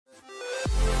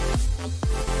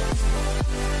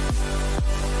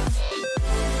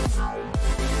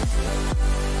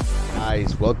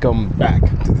guys, welcome back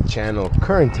to the channel.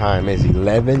 Current time is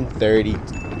 11:30,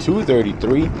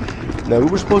 2:33. Now we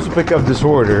were supposed to pick up this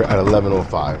order at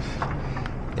 11:05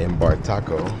 in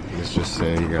Bartaco. Let's just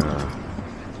say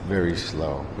very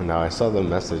slow. Now I saw the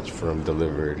message from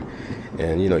Dlivd,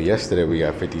 and you know, yesterday we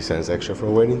got 50 cents extra for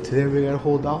waiting. Today we got a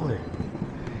whole dollar,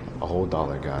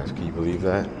 guys. Can you believe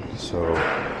that? So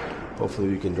hopefully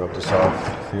we can drop this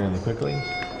off fairly quickly.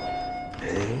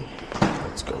 Okay,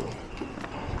 let's go.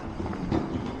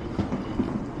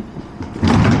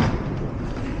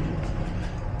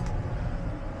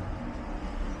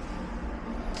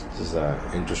 This is an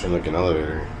interesting looking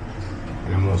elevator.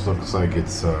 It almost looks like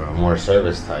it's more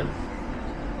service type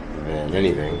than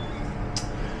anything.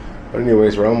 But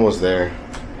anyways, we're almost there.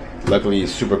 Luckily,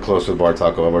 super close with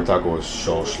Bartaco. Bartaco was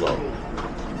so slow.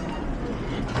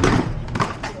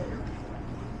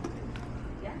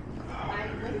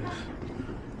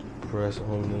 Press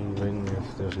only ring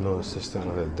if there's no assistant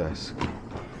on the desk.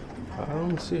 I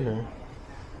don't see her.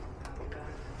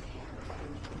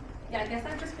 Yeah, I guess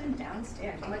I've just been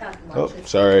downstairs. Oh my god, Oh, lunch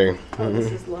sorry. Oh, this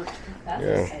is lunch. That's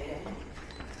Yeah. exciting.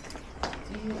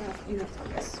 Do you have to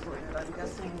get sorted, I'm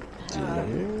guessing.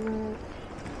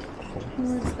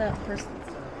 Who is that person?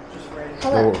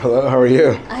 Hello. Oh, hello, how are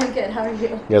you? I'm good, how are you?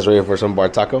 You guys ready for some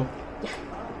Bartaco? Yeah.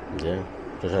 Yeah.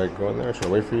 Should I go in there? Should I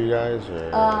wait for you guys?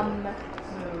 Or?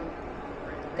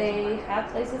 They have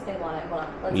places they want it. Hold on.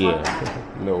 Let's walk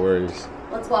back. No worries.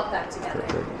 Let's walk back together.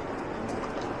 Perfect.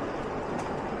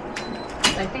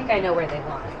 I think I know where they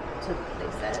want it to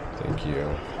place it. Thank you.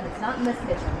 And it's not in this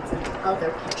kitchen, it's in the other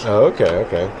kitchen. Oh,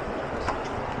 okay.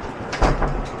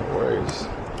 No worries.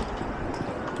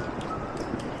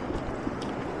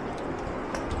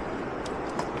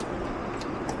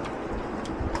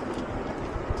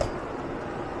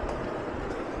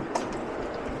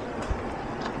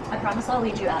 I promise I'll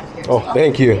lead you out of here. Oh,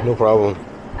 thank you. Yeah. No problem.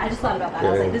 I just thought about that. I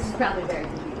was like, this is probably very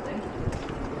confusing.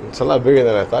 It's a lot bigger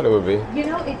than I thought it would be. You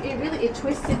know, it really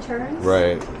twists and turns.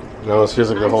 Right. It almost feels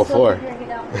like the whole floor. It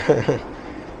out.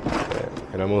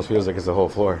 It almost feels like it's the whole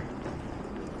floor.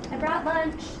 I brought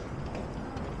lunch.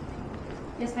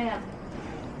 Yes, ma'am.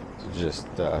 So just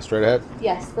straight ahead.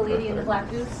 Yes, the lady in the black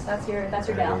boots. That's your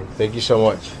gal. Thank you so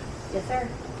much. Yes, sir.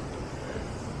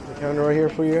 The counter right here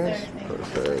for you guys.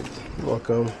 Perfect.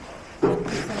 Welcome.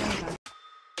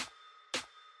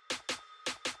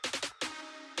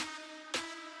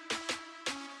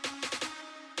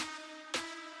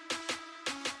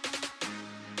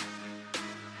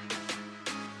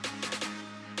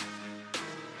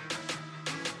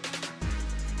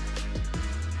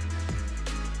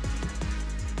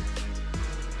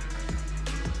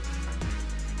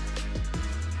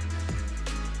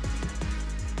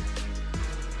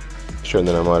 Sure, and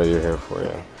then I'm out of your hair for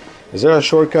you. Is there a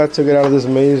shortcut to get out of this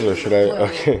maze, or should I?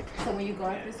 Okay. So when you go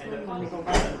out this way, you want to go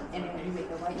right, and then when you make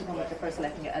a right, you go with the first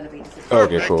left and your elevator.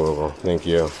 Okay, cool. Thank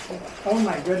you. Oh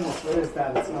my goodness, what is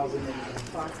that? It smells amazing.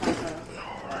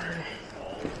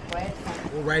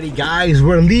 Alrighty, guys,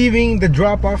 we're leaving the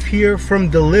drop off here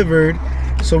from Dlivd.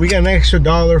 So we got an extra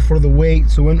 $1 for the wait.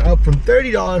 So we're up from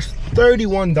 $30 to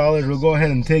 $31. We'll go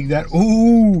ahead and take that.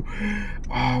 Ooh.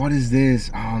 Oh, what is this?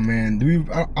 Oh man,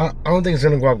 I don't think it's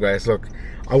gonna go up, guys. Look,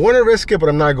 I want to risk it, but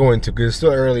I'm not going to because it's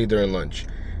still early during lunch.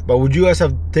 But would you guys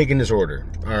have taken this order?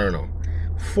 I don't know.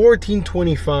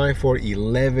 $14.25 for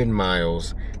 11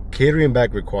 miles. Catering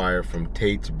back required from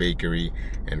Tate's Bakery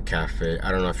and Cafe.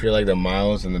 I don't know. I feel like the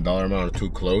miles and the dollar amount are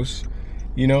too close,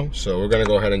 you know. So we're gonna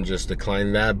go ahead and just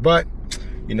decline that. But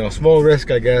you know, small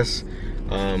risk, I guess,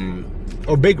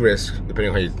 or big risk,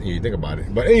 depending on how you think about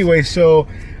it. But anyway, so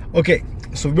okay.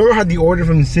 So remember how the order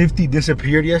from Sifty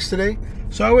disappeared yesterday?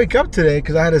 So I wake up today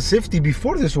because I had a Sifty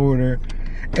before this order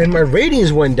and my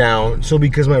ratings went down. So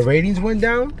because my ratings went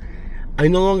down, I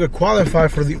no longer qualify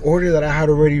for the order that I had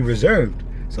already reserved.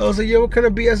 So I was like, yo, what kind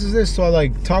of BS is this? So I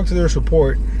like talked to their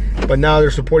support, but now their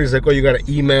support is like, oh, you gotta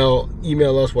email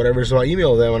us, whatever. So I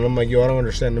emailed them and I'm like, yo, I don't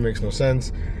understand, that makes no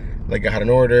sense. Like I had an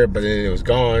order, but then it was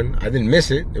gone. I didn't miss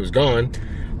it, it was gone.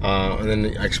 And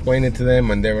then I explained it to them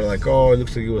and they were like, oh, it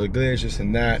looks like it was a glitch, this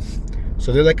and that.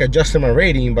 So they're like adjusting my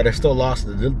rating, but I still lost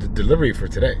the delivery for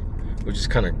today, which is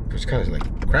kind of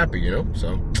like crappy, you know.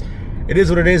 So it is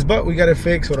what it is, but we got it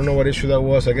fixed. I don't know what issue that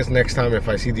was. So I guess next time if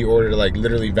I see the order like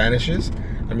literally vanishes,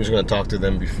 I'm just gonna talk to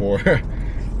them before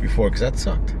because that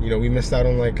sucked. You know, we missed out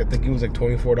on like, I think it was like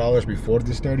 $24 before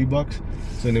this 30 bucks.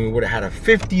 So then we would have had a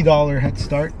 $50 head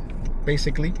start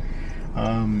basically.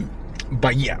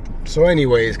 But yeah, so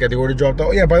anyways, got the order dropped off.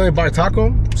 Oh yeah, by the way,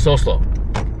 Bartaco, so slow.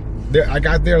 I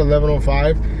got there at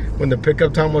 11:05 when the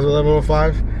pickup time was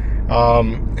 11:05.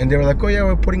 And they were like, oh yeah,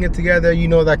 we're putting it together. You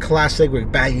know, that classic, we're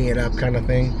bagging it up kind of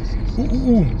thing.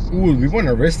 Ooh, we want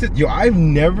to risk it? Yo, I've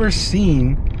never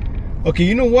seen, okay,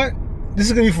 you know what? This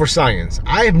is going to be for science.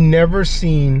 I've never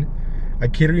seen a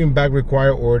catering bag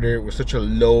required order with such a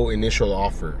low initial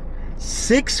offer.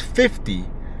 $6.50,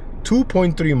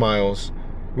 2.3 miles.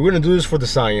 We're going to do this for the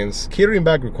science. Catering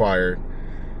bag required.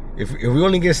 If we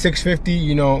only get $6.50,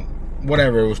 you know,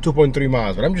 whatever, it was 2.3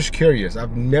 miles. But I'm just curious.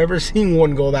 I've never seen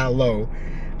one go that low.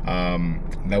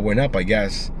 That went up, I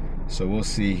guess. So we'll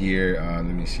see here. Let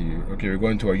me see. Okay, we're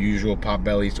going to our usual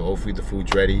Potbelly, so hopefully the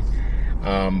food's ready.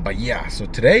 But yeah, so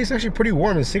today it's actually pretty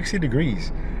warm. It's 60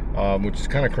 degrees, which is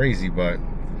kind of crazy, but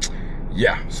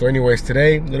yeah. So anyways,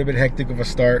 today a little bit hectic of a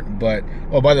start, but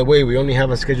oh, by the way, we only have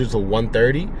a schedule till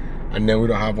 1:30, and then we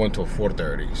don't have one till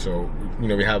 4:30. So you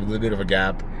know, we have a little bit of a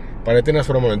gap, but I think that's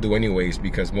what I'm gonna do anyways,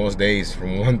 because most days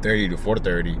from 1:30 to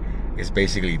 4:30 is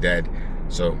basically dead.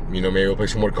 So you know, maybe we'll play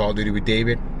some more Call of Duty with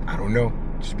David. I don't know,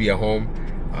 just be at home.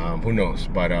 Who knows?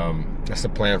 But that's the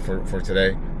plan for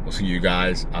today. We'll see you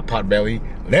guys at Potbelly.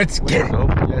 Let's get it. I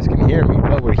hope you guys can hear me,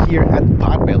 but we're here at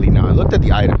Potbelly now. I looked at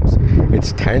the items.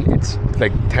 It's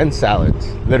like 10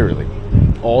 salads, literally,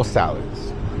 all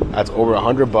salads. That's over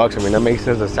 $100. I mean, that makes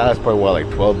sense. The salad's probably what, like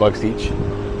 12 bucks each,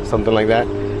 something like that.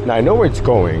 Now I know where it's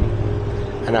going,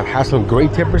 and I've had some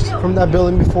great tippers from that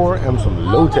building before, and some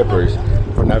low tippers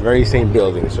from that very same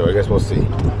building. So I guess we'll see.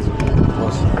 Let's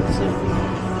see.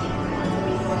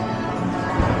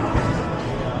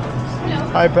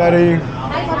 Hi, Patty.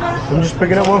 Hi, Papa. I'm just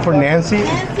picking up one for Nancy.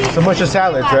 It's a bunch of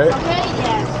salads, right?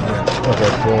 Yes. Okay,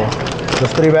 cool.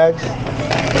 Just 3 bags?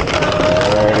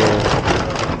 Alrighty.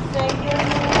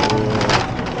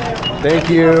 Thank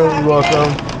you. You're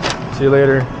welcome. See you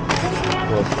later.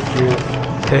 Well, thank you.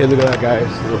 Hey, look at that, guys.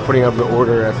 We're putting up the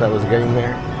order as I was getting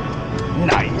there.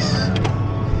 Nice.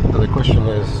 Now the question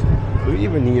is, do we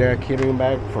even need a catering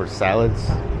bag for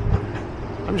salads?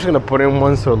 I'm just gonna put in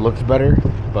one so it looks better,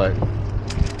 but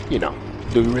you know,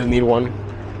 do we really need one?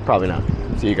 Probably not.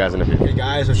 See you guys in a bit. Hey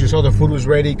guys, so she saw the food was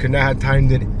ready. Could not have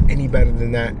timed it any better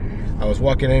than that. I was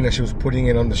walking in and she was putting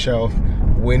it on the shelf.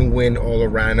 Win-win all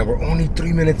around. And we're only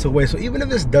 3 minutes away. So even if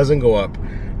this doesn't go up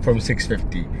from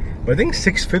 $6.50, but I think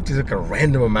 $6.50 is like a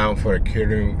random amount for a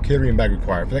catering bag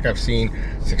required. I feel like I've seen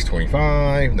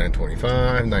 $6.25,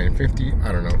 $9.25, $9.50.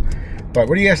 I don't know. But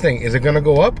what do you guys think? Is it gonna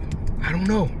go up? I don't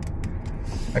know.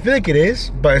 I feel like it is,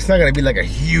 but it's not gonna be like a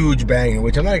huge bang,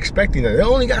 which I'm not expecting. That they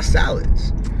only got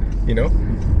salads, you know.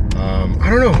 I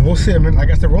don't know. We'll see. I mean, like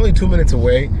I said, we're only 2 minutes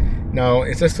away. Now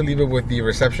it's just to leave it with the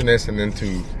receptionist, and then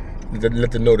to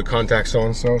let them know to contact so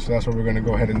and so. So that's what we're gonna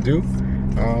go ahead and do.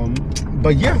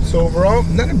 But yeah, so overall,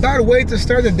 not a bad way to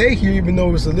start the day here, even though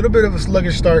it was a little bit of a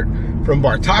sluggish start from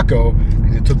Bar Taco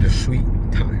because it took their sweet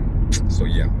time. So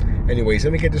yeah. Anyways,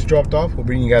 let me get this dropped off. We'll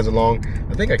bring you guys along.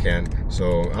 I think I can.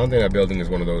 So I don't think that building is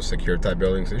one of those secure type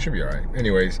buildings. So it should be all right.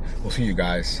 Anyways, we'll see you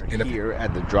guys here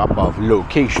at the drop-off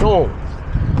location.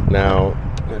 Now,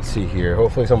 let's see here.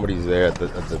 Hopefully somebody's there at the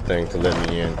thing to let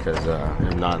me in, because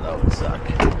if not, that would suck.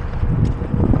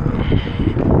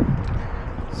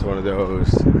 It's one of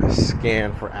those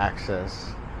scan for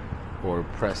access or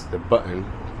press the button,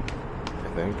 I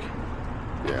think.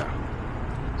 Yeah.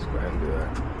 Let's go ahead and do that.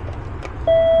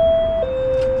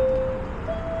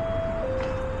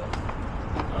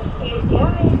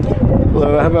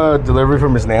 Hello, I have a delivery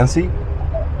from Miss Nancy.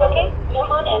 Okay,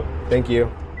 come on in. Thank you.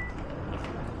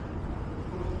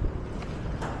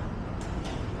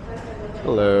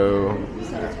 Hello.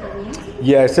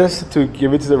 Yeah, it says to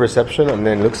give it to the reception, and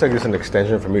then it looks like there's an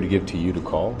extension for me to give to you to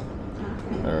call.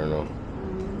 I don't know.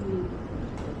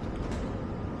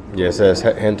 Yeah, it says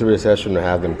hand to reception to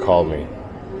have them call me.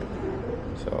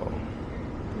 So.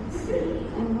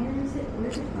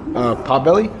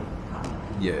 Potbelly?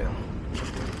 Yeah.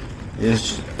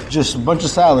 It's just a bunch of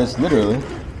salads, literally.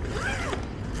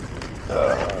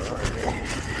 So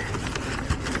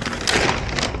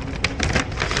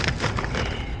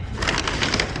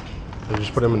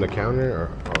just put them in the counter,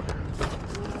 or okay.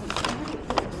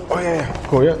 Oh yeah,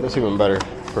 cool. Yeah, that's even better.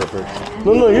 Perfect.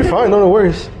 No, you're fine. No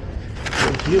worries.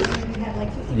 Thank you.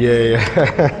 Yeah.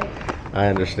 I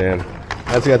understand.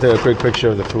 I just got to take a quick picture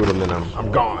of the food, and then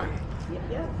I'm gone.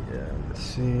 Yeah. Let's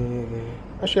see.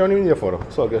 Actually, I don't even need a photo.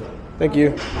 It's all good. Thank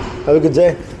you. Have a good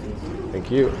day.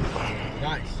 Thank you.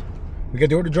 Guys, we got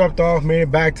the order dropped off, made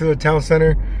it back to the town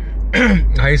center.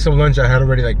 I ate some lunch I had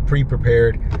already like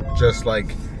pre-prepared. Just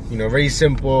like, you know, very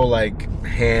simple, like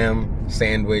ham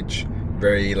sandwich,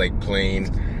 very like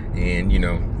plain. And, you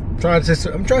know, I'm trying to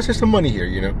save some money here,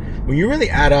 you know. When you really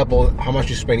add up how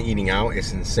much you spend eating out,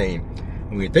 it's insane.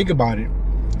 When you think about it,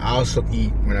 I also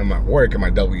eat when I'm at work in my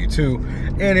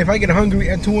W2. And if I get hungry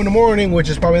at 2 in the morning, which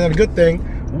is probably not a good thing,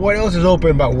 what else is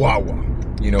open but Wawa?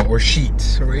 You know, or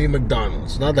Sheetz, or even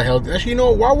McDonald's. Not the healthy. Actually, you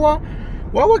know what?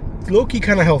 Wawa low-key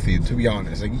kind of healthy, to be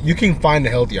honest. Like, you can find the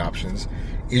healthy options.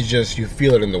 It's just you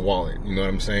feel it in the wallet. You know what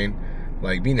I'm saying?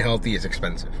 Like, being healthy is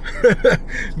expensive.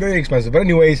 Very expensive. But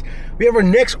anyways, we have our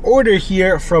next order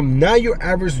here from Now Your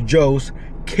Average Joe's.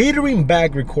 Catering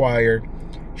bag required,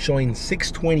 showing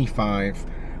 $6.25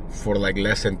 for like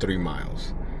less than 3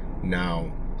 miles.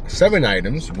 Now, 7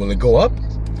 items. Will it go up?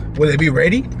 Will it be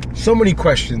ready? So many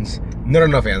questions, not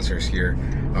enough answers here.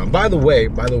 By the way,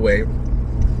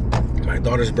 my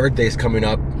daughter's birthday is coming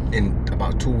up in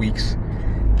about 2 weeks.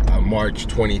 March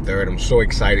 23rd. I'm so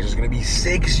excited. She's gonna be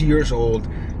 6 years old.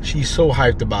 She's so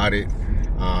hyped about it,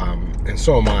 and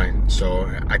so am I. So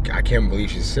I can't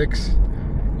believe she's 6.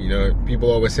 You know,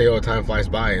 people always say, "Oh, time flies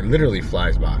by." It literally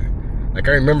flies by. Like,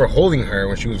 I remember holding her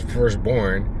when she was first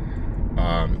born,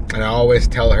 and I always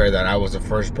tell her that I was the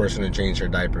first person to change her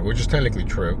diaper, which is technically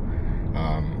true,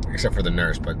 except for the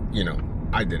nurse. But you know,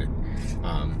 I did it.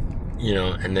 You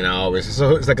know, and then I always,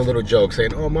 so it's like a little joke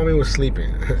saying, "Oh, mommy was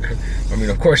sleeping." I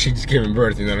mean, of course she just gave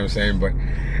birth, you know what I'm saying? But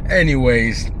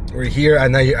anyways, we're here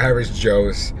at Now Your Average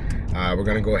Joe's. We're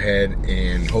gonna go ahead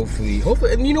and hopefully,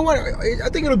 and you know what? I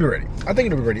think it'll be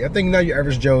ready. I think Now Your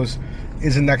Average Joe's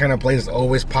isn't that kind of place that's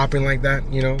always popping like that,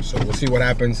 you know? So we'll see what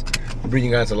happens. We'll bring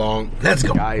you guys along. Let's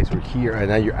go. Guys, we're here at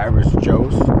Now Your Average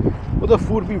Joe's. Will the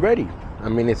food be ready? I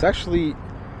mean, it's actually,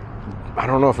 I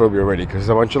don't know if it'll be ready because it's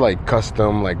a bunch of like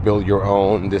custom, like build your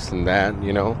own, this and that,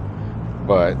 you know?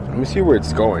 But let me see where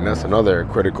it's going. That's another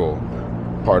critical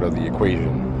part of the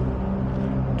equation.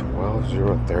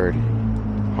 12030.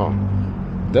 Huh.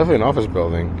 Definitely an office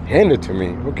building. Hand it to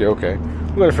me. Okay.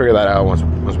 We're gonna figure that out once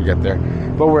we get there.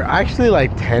 But we're actually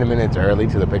like 10 minutes early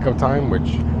to the pickup time,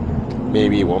 which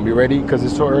maybe it won't be ready because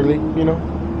it's so early, you know?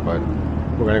 But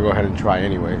we're gonna go ahead and try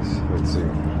anyways. Let's see.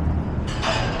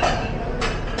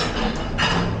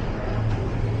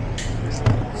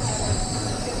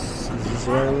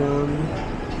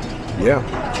 Yeah.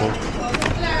 Cool.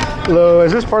 Hello,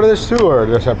 is this part of this too, or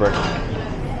they're separate?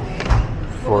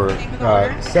 For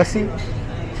Ceci?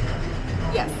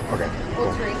 Yes. Okay.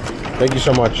 Cool. Thank you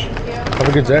so much. Have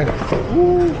a good day.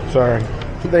 Ooh, sorry.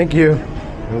 Thank you.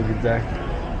 Have a good day.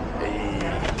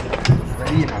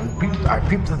 Hey. I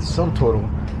peeped at the subtotal.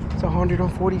 It's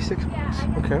 146 bucks.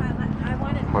 Okay.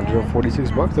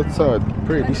 146 bucks. That's a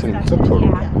pretty decent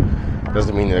subtotal.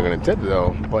 Doesn't mean they're gonna tip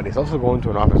though, but it's also going to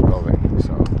an office building.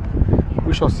 So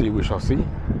we shall see. We'll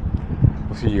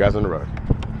see you guys on the road.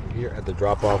 Here at the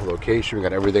drop-off location, we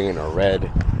got everything in a red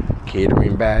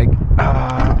catering bag.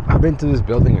 I've been to this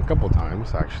building a couple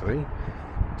times actually.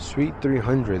 Suite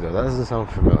 300 though, that doesn't sound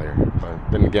familiar.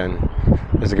 But then again,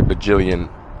 there's like a bajillion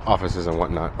offices and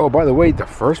whatnot. Oh, by the way, the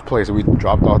first place we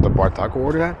dropped off the bar taco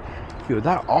order at, yo,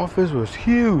 that office was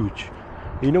huge.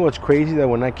 You know what's crazy? That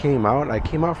when I came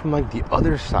out from like the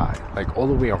other side, like all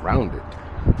the way around it.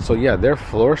 So yeah, their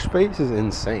floor space is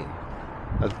insane.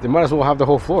 They might as well have the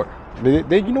whole floor.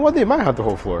 They you know what? They might have the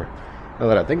whole floor. Now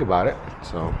that I think about it.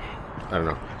 So, I don't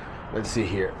know. Let's see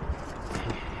here.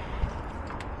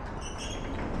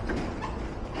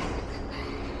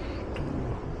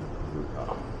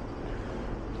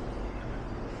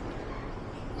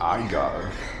 I got it.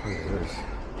 What is this?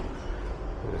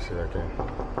 Let me see that again.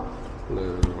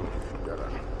 Hello.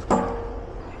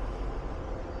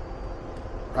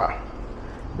 Got it.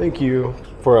 Thank you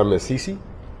for Miss Cece.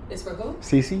 It's for who?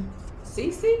 Cece.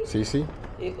 Cece?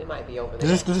 It might be over there.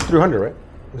 This is 300, right?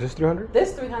 Is this 300?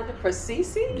 This 300 for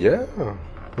Cece? Yeah.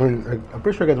 I mean, I'm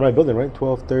pretty sure I got the right building, right?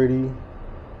 1230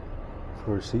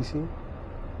 for Cece.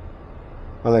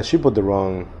 Unless she put the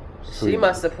wrong suite. She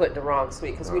must have put the wrong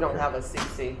suite because we don't have a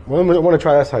Cece. Well, I want to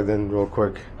try that side then real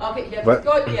quick. Okay, yeah, But-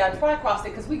 try across it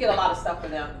because we get a lot of stuff for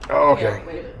them. Oh, okay. Yeah,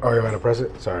 wait a minute. Oh, you're going to press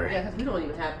it? Sorry. Yeah, because we don't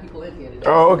even have people in here today.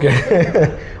 Oh,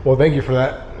 okay. Well, thank you for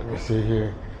that. Let me see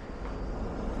here.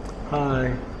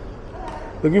 Hi.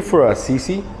 Looking for a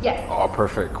CC? Yes. Oh,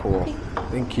 perfect. Cool.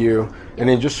 Thank you. And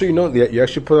then just so you know, you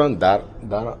actually put on that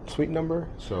suite number.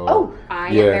 So. Oh, I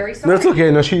am very sorry. No, it's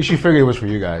okay. No, she figured it was for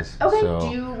you guys. Okay. So. Do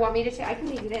you want me to check? I can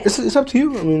leave it in. It's up to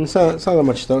you. I mean, it's not that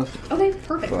much stuff. Okay,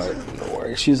 perfect. But no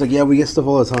worries. She's like, yeah, we get stuff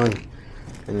all the time.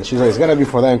 And she's like, it's gotta be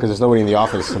for them because there's nobody in the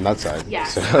office on that side.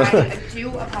 Yes, So. I do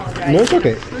apologize. No, it's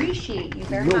okay. I appreciate you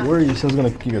very No much. worries. I was gonna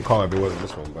give you a call if it wasn't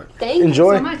this one, but Thank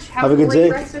enjoy. you so much. Have a good great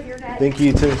day. rest of your day. Thank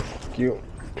you too. Thank you.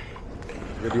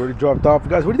 You already dropped off,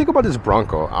 guys. What do you think about this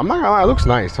Bronco? I'm not gonna lie, it looks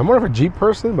nice. I'm more of a Jeep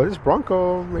person, but this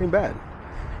Bronco ain't bad.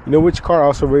 You know which car I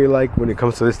also really like when it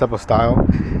comes to this type of style?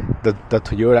 the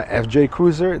Toyota FJ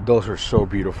Cruiser. Those are so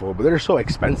beautiful, but they're so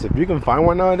expensive. You can find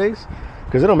one nowadays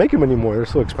because they don't make them anymore. They're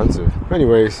so expensive.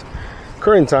 Anyways,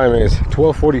 current time is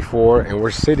 12:44, and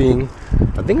we're sitting,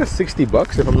 I think, at 60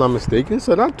 bucks if I'm not mistaken.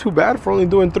 So not too bad for only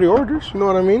doing 3 orders. You know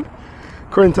what I mean?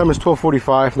 Current time is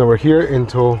 12:45. Now we're here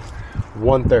until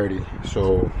 1:30.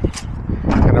 So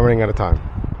kind of running out of time.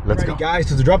 Let's go, guys.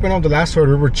 So dropping off the last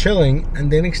order, we're chilling,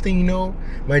 and the next thing you know,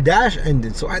 my dash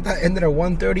ended. So I thought it ended at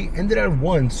 1:30, ended at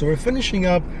 1. So we're finishing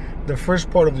up the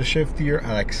first part of the shift here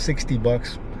at like 60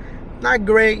 bucks. Not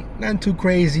great, not too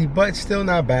crazy, but still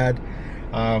not bad.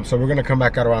 So we're gonna come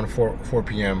back out around 4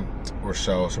 p.m. or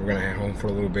so. So we're gonna head home for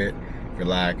a little bit,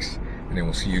 relax, and then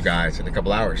we'll see you guys in a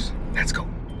couple hours. Let's go.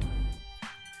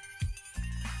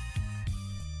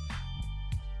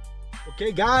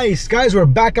 Okay, guys, we're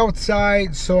back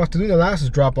outside. So after doing the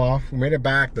last drop off, we made it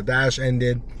back. The dash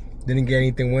ended, didn't get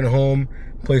anything. Went home,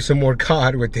 played some more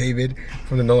COD with David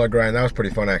from the NOLA grind. That was pretty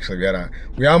fun, actually.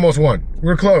 We almost won. We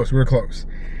were close.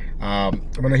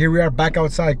 But here we are back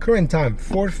outside. Current time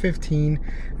 4:15,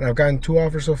 and I've gotten 2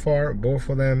 offers so far. Both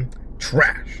of them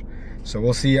trash. So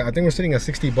we'll see. I think we're sitting at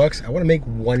 60 bucks. I want to make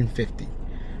 150.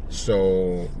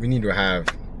 So we need to have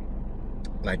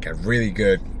like a really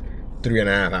good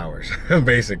 3.5 hours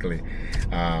basically.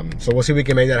 So we'll see if we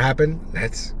can make that happen.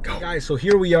 Let's go, guys. So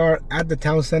here we are at the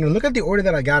town center. Look at the order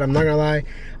that I got. I'm not gonna lie,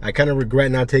 I kind of regret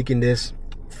not taking this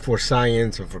for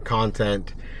science and for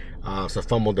content. So I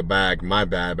fumbled the bag, my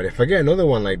bad. But if I get another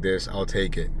one like this, I'll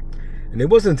take it. And it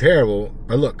wasn't terrible.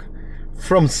 But look,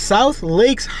 from South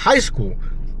Lakes High School.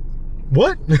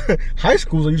 What? High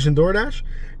schools are using Doordash?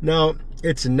 Now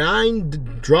it's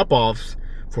 9 drop-offs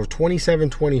for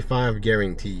 $27.25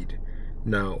 guaranteed.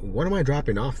 Now, what am I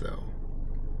dropping off though?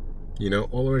 You know,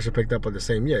 all orders are picked up at the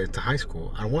same. Yeah, it's a high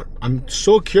school. I'm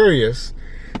so curious.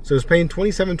 So it's paying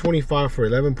 $27.25 for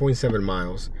 11.7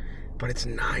 miles, but it's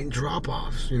 9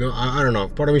 drop-offs. You know, I don't know.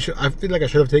 Part of me I feel like I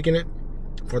should have taken it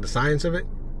for the science of it.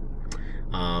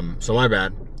 So my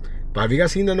bad. But have you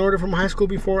guys seen an order from a high school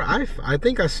before? I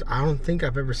don't think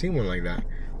I've ever seen one like that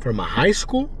from a high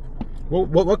school.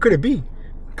 What could it be?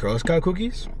 Girl Scout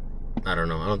cookies? I don't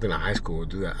know. I don't think a high school would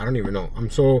do that. I don't even know. I'm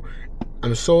so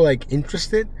like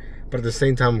interested, but at the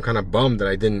same time I'm kind of bummed that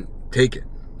I didn't take it.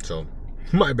 So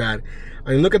my bad.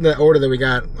 I mean, look at the order that we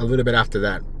got a little bit after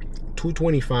that.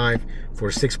 $2.25 for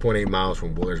 6.8 miles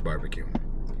from Buller's Barbecue.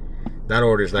 That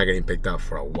order is not getting picked up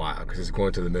for a while because it's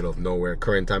going to the middle of nowhere.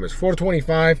 Current time is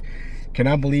 4:25.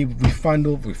 Cannot believe we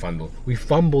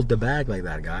fumbled the bag like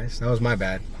that, guys. That was my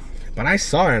bad. But I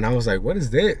saw it and I was like, what is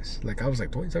this? Like, I was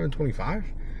like, $27.25?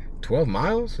 12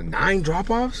 miles? 9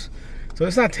 drop-offs? So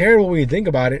it's not terrible when you think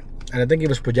about it. And I think it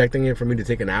was projecting it for me to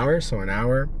take an hour. So an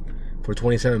hour for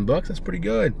 27 bucks, that's pretty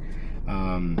good.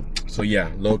 So yeah,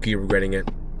 low-key regretting it.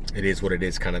 It is what it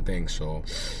is kind of thing. So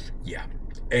yeah.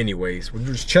 Anyways, we're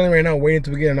just chilling right now, waiting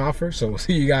until we get an offer. So we'll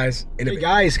see you guys in a bit.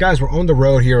 Guys, we're on the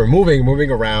road here. We're moving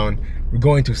around. We're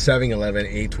going to 7-Eleven,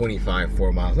 825,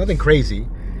 4 miles. Nothing crazy.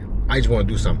 I just want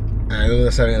to do something. And I know the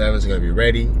 7-Eleven is going to be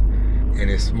ready. And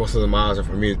it's most of the miles are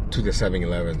from me to the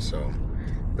 7-Eleven. So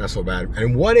not so bad.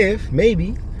 And what if,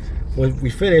 maybe, when we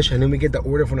finish and then we get the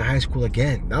order from the high school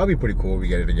again? That would be pretty cool if we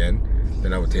get it again.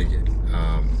 Then I would take it.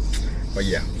 But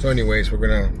yeah, so anyways, we're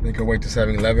gonna make our way to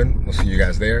 7-Eleven. We'll see you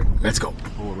guys there. Let's go.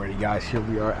 Alrighty, guys, here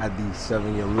we are at the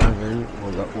 7-Eleven.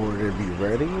 Will the order be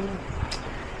ready?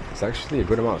 It's actually a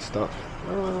good amount of stuff.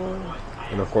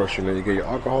 And of course, you know, you get your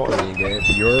alcohol and then you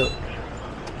get your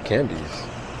candies.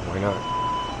 Why not?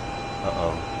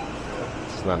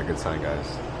 This is not a good sign, guys.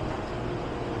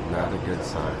 Not a good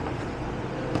sign.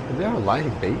 Do they have a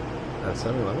live bait at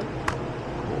 7-Eleven?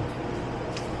 Cool.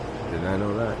 Did not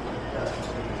know that.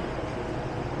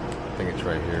 I think it's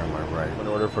right here on my right. An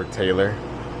order for Taylor.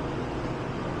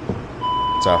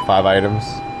 It's 5 items.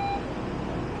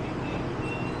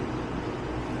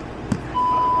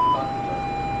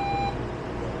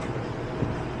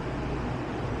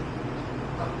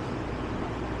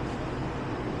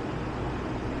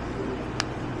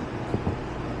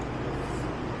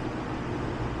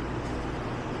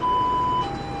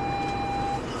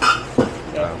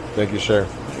 Thank you, sir.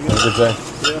 Have a good day.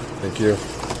 Yeah. Thank you.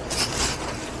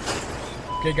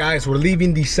 Okay, guys, we're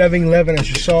leaving the 7-Eleven. As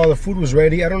you saw, the food was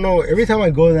ready. I don't know, every time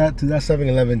I go to that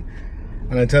 7-Eleven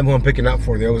and I tell them who I'm picking up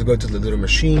for, they always go to the little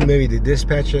machine. Maybe they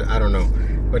dispatch it, I don't know.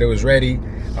 But it was ready.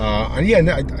 And yeah,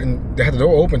 and they had the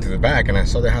door open to the back, and I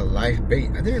saw they had live bait.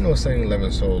 I didn't know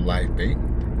 7-Eleven sold live bait.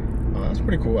 That's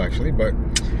pretty cool, actually. But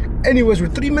anyways, we're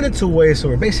 3 minutes away, so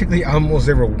we're basically almost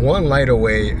there. We're 1 light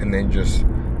away, and then just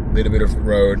a little bit of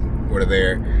road. We're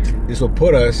there. This will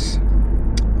put us,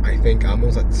 I think,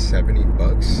 almost at 70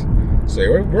 bucks. So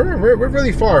we're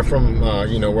really far from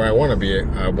you know, where I want to be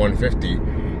at 150,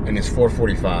 and it's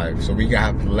 4:45. So we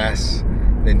have less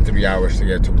than 3 hours to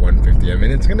get to 150. I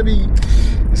mean, it's gonna be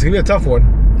a tough one,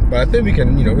 but I think we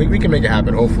can, you know, we can make it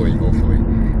happen. Hopefully.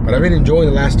 But I've been enjoying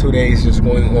the last 2 days, just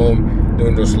going home,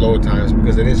 doing those slow times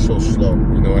because it is so slow.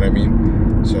 You know what I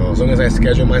mean? So as long as I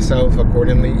schedule myself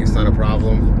accordingly, it's not a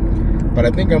problem. But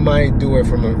I think I might do it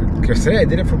because today I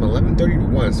did it from 11:30 to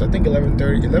 1. So I think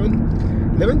 11:30 to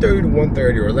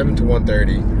 1:30 or 11 to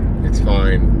 1:30, it's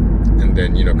fine. And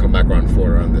then, you know, come back around 4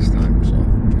 around this time. So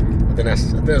I think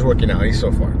that's working out, at least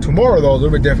so far. Tomorrow though, a little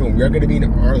bit different. We are going to be in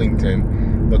Arlington,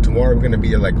 but tomorrow we're going to be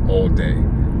there like all day.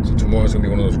 So tomorrow's going to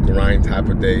be one of those grind type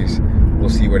of days. We'll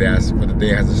see what the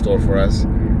day has in store for us.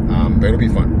 But it'll be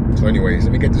fun. So anyways,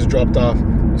 let me get this dropped off.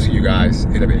 We'll see you guys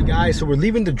in a bit. Hey guys, so we're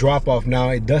leaving the drop off now.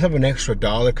 It does have an extra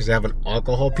 $1 because I have an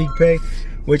alcohol peak pay,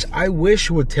 which I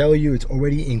wish would tell you it's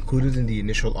already included in the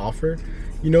initial offer.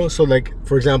 You know, so like,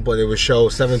 for example, it would show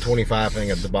 $7.25, I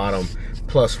think, at the bottom,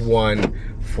 +1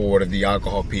 for the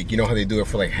alcohol peak. You know how they do it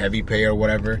for like heavy pay or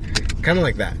whatever? Kind of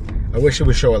like that. I wish it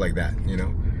would show it like that, you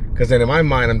know? Because then in my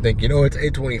mind, I'm thinking, oh, it's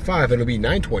 $8.25, it'll be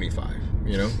 $9.25,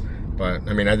 you know? But,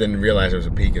 I mean, I didn't realize it was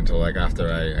a peak until like after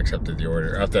I accepted the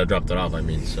order, after I dropped it off, I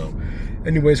mean. So,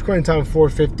 anyways, current time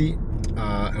 4:50,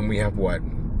 and we have what,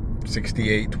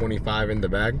 68.25 in the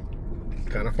bag?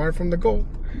 Kind of far from the goal.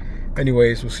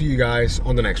 Anyways, we'll see you guys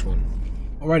on the next one.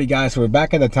 Alrighty guys, so we're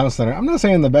back at the town center. I'm not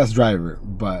saying the best driver,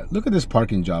 but look at this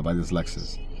parking job by this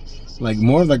Lexus. Like,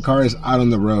 more of the car is out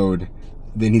on the road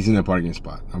than he's in a parking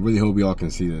spot. I really hope you all can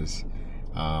see this.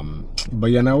 But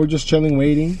yeah, now we're just chilling,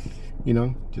 waiting, you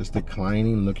know, just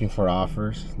declining, looking for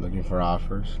offers. But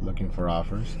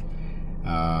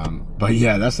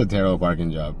yeah, that's a terrible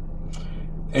parking job.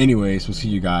 Anyways, we'll see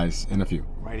you guys in a few.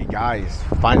 Alrighty guys,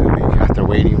 finally, after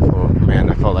waiting for, man,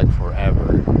 I felt like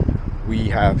forever, we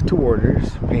have 2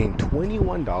 orders, paying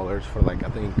 $21 for like, I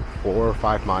think 4 or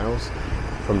 5 miles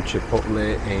from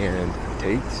Chipotle and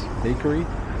Tate's Bakery.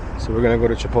 So we're gonna go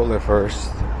to Chipotle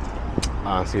first,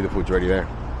 see if the food's ready there.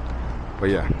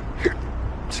 But yeah,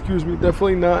 excuse me,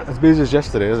 definitely not as busy as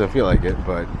yesterday. It doesn't feel like it,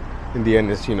 but in the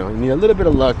end, it's, you know, you need a little bit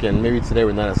of luck, and maybe today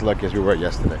we're not as lucky as we were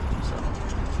yesterday. So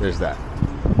there's that.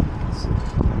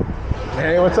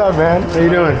 Hey, what's up, man? How you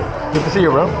doing? Good to see you,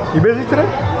 bro. You busy today?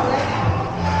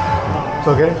 It's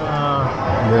okay?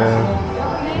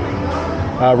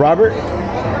 Yeah. Robert?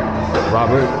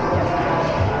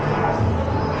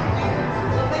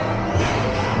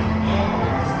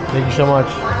 Thank you so much.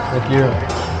 Thank you.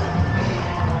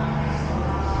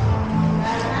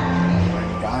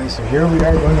 Alright, guys, so here we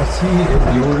are going to see if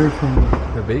the order from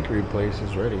the bakery place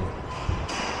is ready.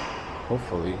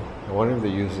 Hopefully. I wonder if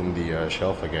they're using the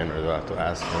shelf again, or they'll have to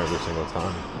ask every single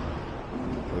time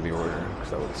for the order,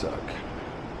 because that would suck.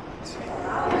 Let's see.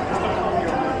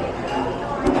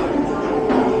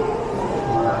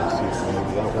 Let's see if I can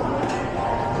do that one.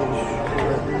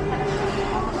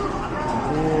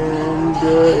 And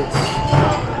it's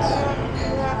not.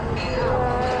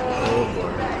 Oh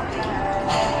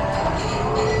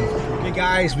boy. Okay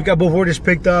guys, we got both orders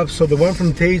picked up. So the one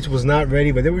from Tate's was not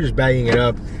ready, but they were just bagging it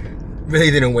up.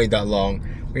 Really didn't wait that long.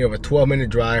 We have a 12-minute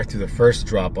drive to the first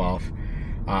drop-off,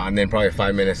 and then probably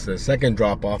 5 minutes to the second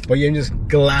drop-off. But yeah, I'm just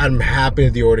glad, I'm happy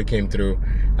that the order came through.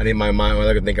 And in my mind, all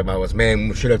I could think about was, man,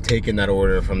 we should have taken that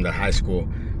order from the high school,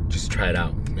 just to try it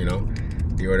out, you know?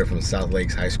 The order from South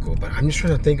Lakes High School. But I'm just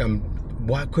trying to think,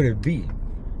 what could it be?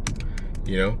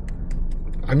 You know?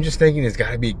 I'm just thinking it's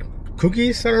gotta be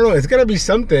cookies? I don't know. It's gotta be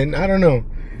something. I don't know.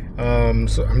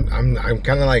 So I'm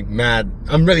kind of like mad.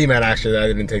 I'm really mad actually that I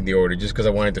didn't take the order, just because I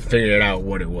wanted to figure it out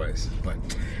what it was. But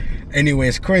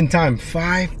anyways, current time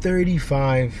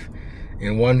 5:35,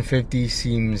 and 150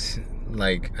 seems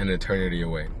like an eternity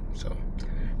away. So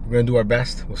we're gonna do our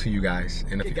best. We'll see you guys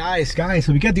in a few. Guys,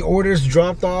 so we got the orders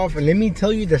dropped off, and let me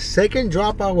tell you, the second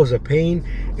drop off was a pain.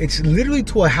 It's literally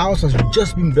to a house that's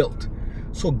just been built.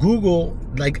 So Google,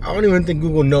 like, I don't even think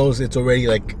Google knows it's already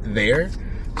like there.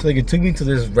 So like, it took me to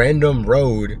this random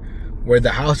road where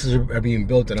the houses are being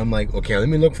built, and I'm like, okay, let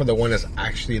me look for the one that's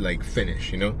actually like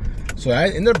finished, you know? So I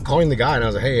ended up calling the guy, and I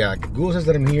was like, hey, Google says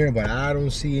that I'm here, but I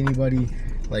don't see anybody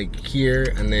like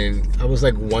here. And then I was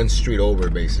like 1 street over,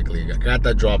 basically. I got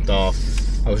that dropped off.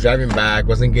 I was driving back,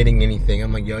 wasn't getting anything.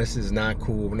 I'm like, yo, this is not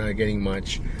cool. We're not getting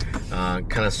much.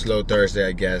 Kind of slow Thursday,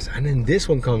 I guess. And then this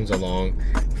one comes along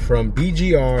from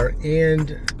BGR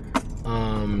and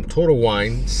Total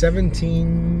Wine,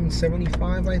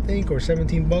 $17.75, I think, or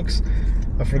 17 bucks.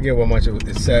 I forget what much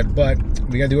it said, but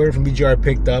we got the order from BGR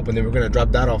picked up, and then we're gonna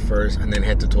drop that off first, and then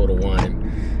head to Total Wine.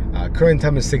 Current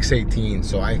time is 6:18,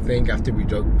 so I think after we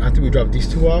drop these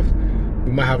two off,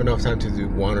 we might have enough time to do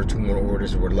 1 or 2 more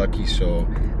orders if we're lucky. So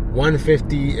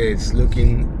 150 is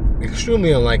looking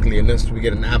extremely unlikely unless we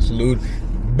get an absolute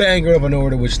banger of an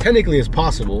order, which technically is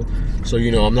possible. So,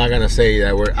 you know, I'm not gonna say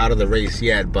that we're out of the race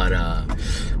yet, but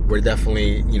we're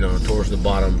definitely, you know, towards the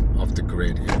bottom of the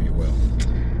grid, if you will.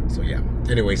 So yeah,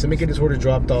 anyways, let me get this order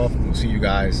dropped off. We'll see you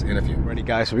guys in a few. Ready,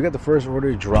 guys, so we got the first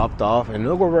order dropped off, and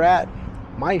look where we're at.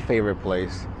 My favorite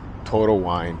place, Total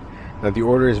Wine. Now the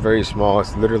order is very small.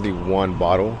 It's literally 1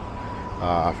 bottle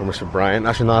from Mr. Brian.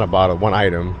 Actually, not a bottle, 1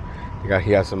 item.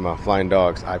 He has some Flying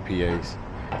Dogs IPAs.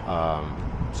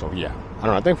 So yeah, I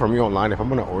don't know. I think for me online, if I'm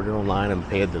gonna order online and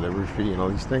pay a delivery fee and all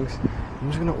these things, I'm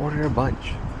just gonna order a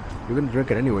bunch. You're gonna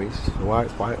drink it anyways. So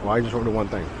why just order one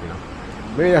thing? You know.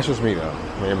 Maybe that's just me though.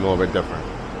 Maybe I'm a little bit different.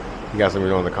 You guys let me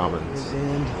know in the comments.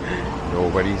 And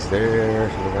nobody's there,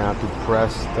 so we're gonna have to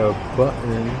press the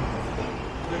button.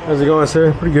 How's it going,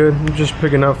 sir? Pretty good. I'm just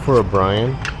picking up for a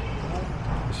Brian.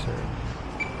 Yes, sir.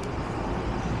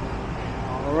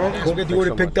 Alright, cool. Get the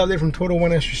order picked up there from Total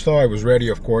Wine Extra Star. It was ready,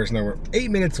 of course. Now we're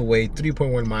 8 minutes away,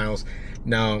 3.1 miles.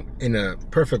 Now, in a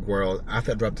perfect world,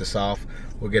 after I drop this off,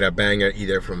 we'll get a banger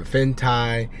either from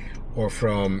Fintai or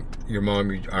from your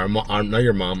mom, not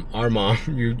your mom, our mom,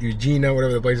 Eugenia,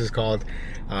 whatever the place is called,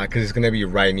 because it's gonna be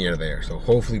right near there. So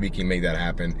hopefully we can make that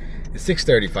happen. It's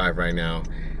 6:35 right now.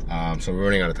 So we're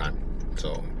running out of time.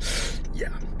 So yeah,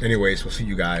 anyways, we'll see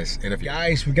you guys. And if you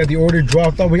guys, we got the order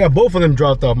dropped off. We got both of them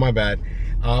dropped off, my bad.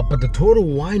 But the Total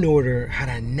Wine order had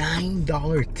a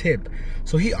 $9 tip.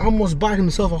 So he almost bought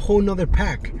himself a whole nother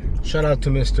pack. Shout out to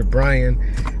Mr. Brian.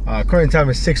 Current time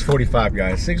is 6:45,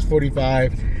 guys,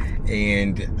 6:45.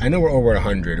 And I know we're over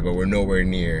 100, but we're nowhere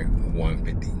near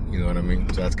 150. You know what I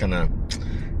mean? So that's kind of,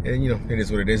 you know, it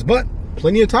is what it is. But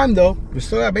plenty of time though. We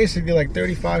still have basically like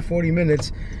 35-40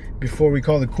 minutes before we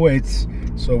call it quits.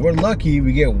 So we're lucky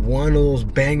we get one of those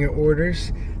banger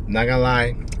orders. Not gonna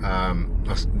lie,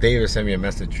 David sent me a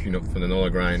message, you know, from the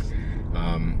NOLA grind.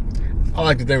 I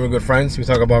like to think we're good friends. We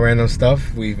talk about random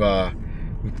stuff. We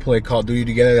play Call of Duty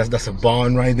together. That's a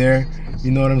bond right there.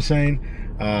 You know what I'm saying?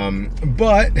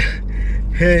 But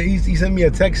he sent me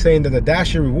a text saying that the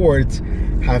Dasher rewards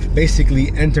have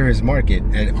basically entered his market,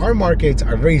 and our markets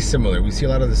are very similar. We see a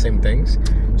lot of the same things,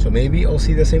 so maybe I'll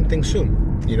see the same thing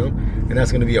soon, you know. And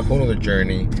that's going to be a whole other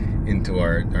journey into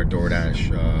our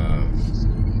Doordash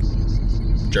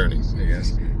journey, I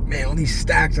guess. Man, all these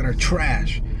stacks that are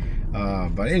trash.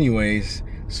 But anyways,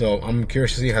 so I'm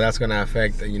curious to see how that's going to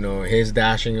affect, you know, his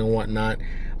dashing and whatnot.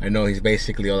 I know he's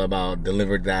basically all about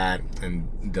Dlivd that and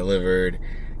Dlivd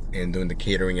and doing the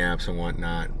catering apps and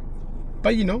whatnot.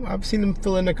 But you know, I've seen him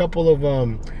fill in a couple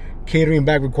of catering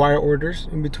bag require orders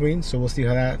in between, so we'll see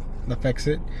how that affects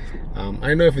it.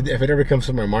 I know if it ever comes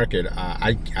to my market,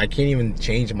 I can't even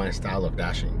change my style of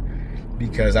dashing,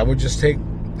 because I would just take,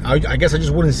 I guess I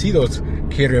just wouldn't see those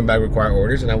catering bag require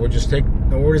orders, and I would just take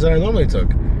the orders that I normally took.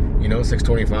 You know,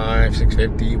 625,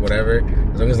 650, whatever,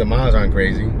 as long as the miles aren't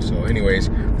crazy. So anyways,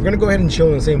 we're gonna go ahead and chill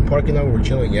in the same parking lot where we were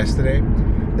chilling yesterday,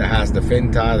 that has the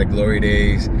Fintai, the Glory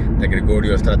Days, the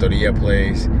Gregorio's Trattoria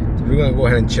place. So we're gonna go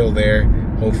ahead and chill there.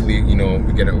 Hopefully, you know,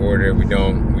 we get an order. We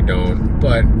don't,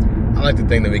 but I like to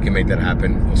think that we can make that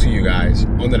happen. We'll see you guys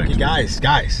on the next. Okay,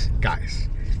 guys,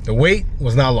 the wait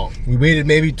was not long. We waited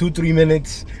maybe 2-3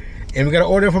 minutes, and we got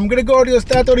an order from Gregorio's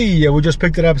Trattoria. We just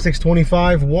picked it up,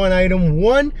 625, 1 item,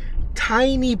 1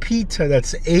 tiny pizza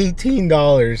that's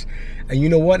 $18. And you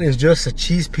know what? It's just a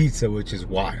cheese pizza, which is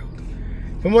wild.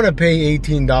 If I'm gonna pay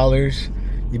 $18,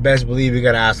 you best believe you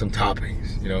gotta add some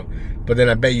toppings, you know. But then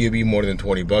I bet you it'd be more than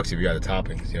 20 bucks if you got the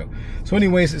toppings, you know. So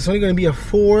anyways, it's only gonna be a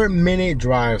 4-minute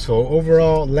drive. So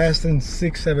overall, less than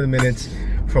 6-7 minutes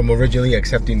from originally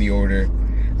accepting the order.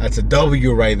 That's a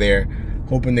W right there.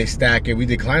 Hoping they stack it. We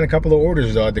declined a couple of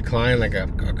orders though. I declined like a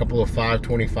couple of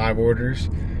 525 orders.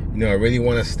 You know, I really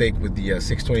want to stick with the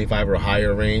 625 or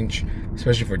higher range,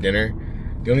 especially for dinner.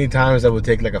 The only times I would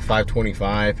take like a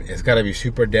 525, it's got to be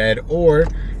super dead, or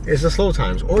it's the slow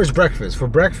times, or it's breakfast. For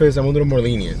breakfast, I'm a little more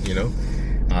lenient, you know.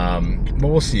 But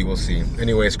we'll see.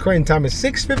 Anyways, current time is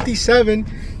 6:57,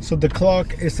 so the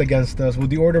clock is against us. Will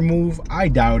the order move? I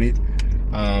doubt it.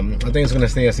 I think it's gonna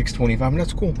stay at 625, and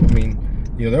that's cool. I mean,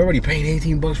 you know, they're already paying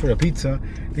 18 bucks for the pizza.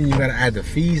 Then you gotta add the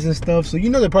fees and stuff. So you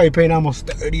know they're probably paying almost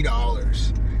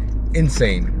 $30.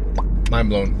 Insane. Mind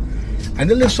blown. And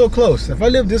they live so close. If I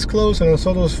live this close and I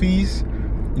saw those fees,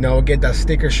 you know, I would get that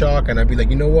sticker shock, and I'd be like,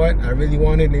 you know what? I really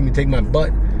want it. Let me take my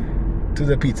butt to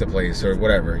the pizza place or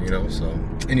whatever, you know. So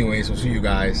anyways, we'll see you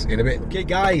guys in a bit. Okay,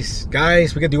 guys,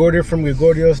 we got the order from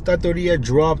Gregorio's Trattoria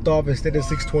dropped off instead of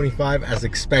 625 as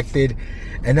expected,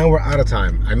 and now we're out of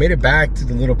time. I made it back to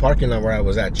the little parking lot where I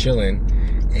was at chilling,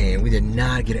 and we did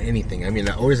not get anything. I mean,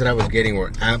 the orders that I was getting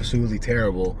were absolutely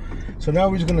terrible. So now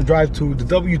we're just gonna drive to the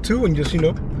W2 and just, you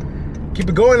know, keep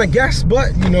it going, I guess.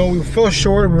 But, you know, we fell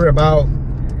short. We were about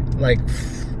like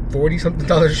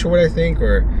 $40-something short, I think.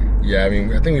 Or, yeah, I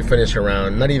mean, I think we finished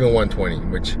around not even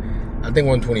 120, which I think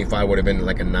 125 would have been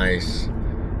like a nice,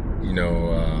 you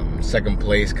know, second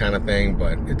place kind of thing.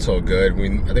 But it's all good. I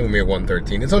think we made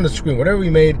 113. It's on the screen. Whatever we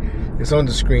made, it's on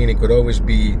the screen. It could always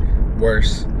be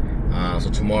worse. So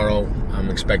tomorrow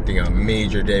I'm expecting a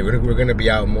major day. We're going to be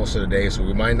out most of the day, so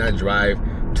we might not drive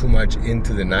too much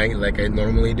into the night like I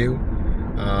normally do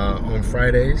on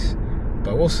Fridays,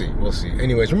 but we'll see.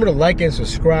 Anyways, remember to like and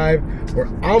subscribe. We're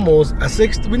almost at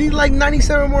 6. We need like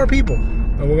 97 more people,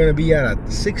 and we're going to be at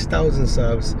 6,000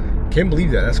 subs. Can't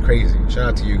believe that. That's crazy. Shout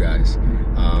out to you guys.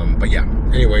 But yeah,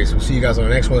 anyways, we'll see you guys on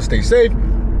the next one. Stay safe.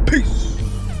 Peace.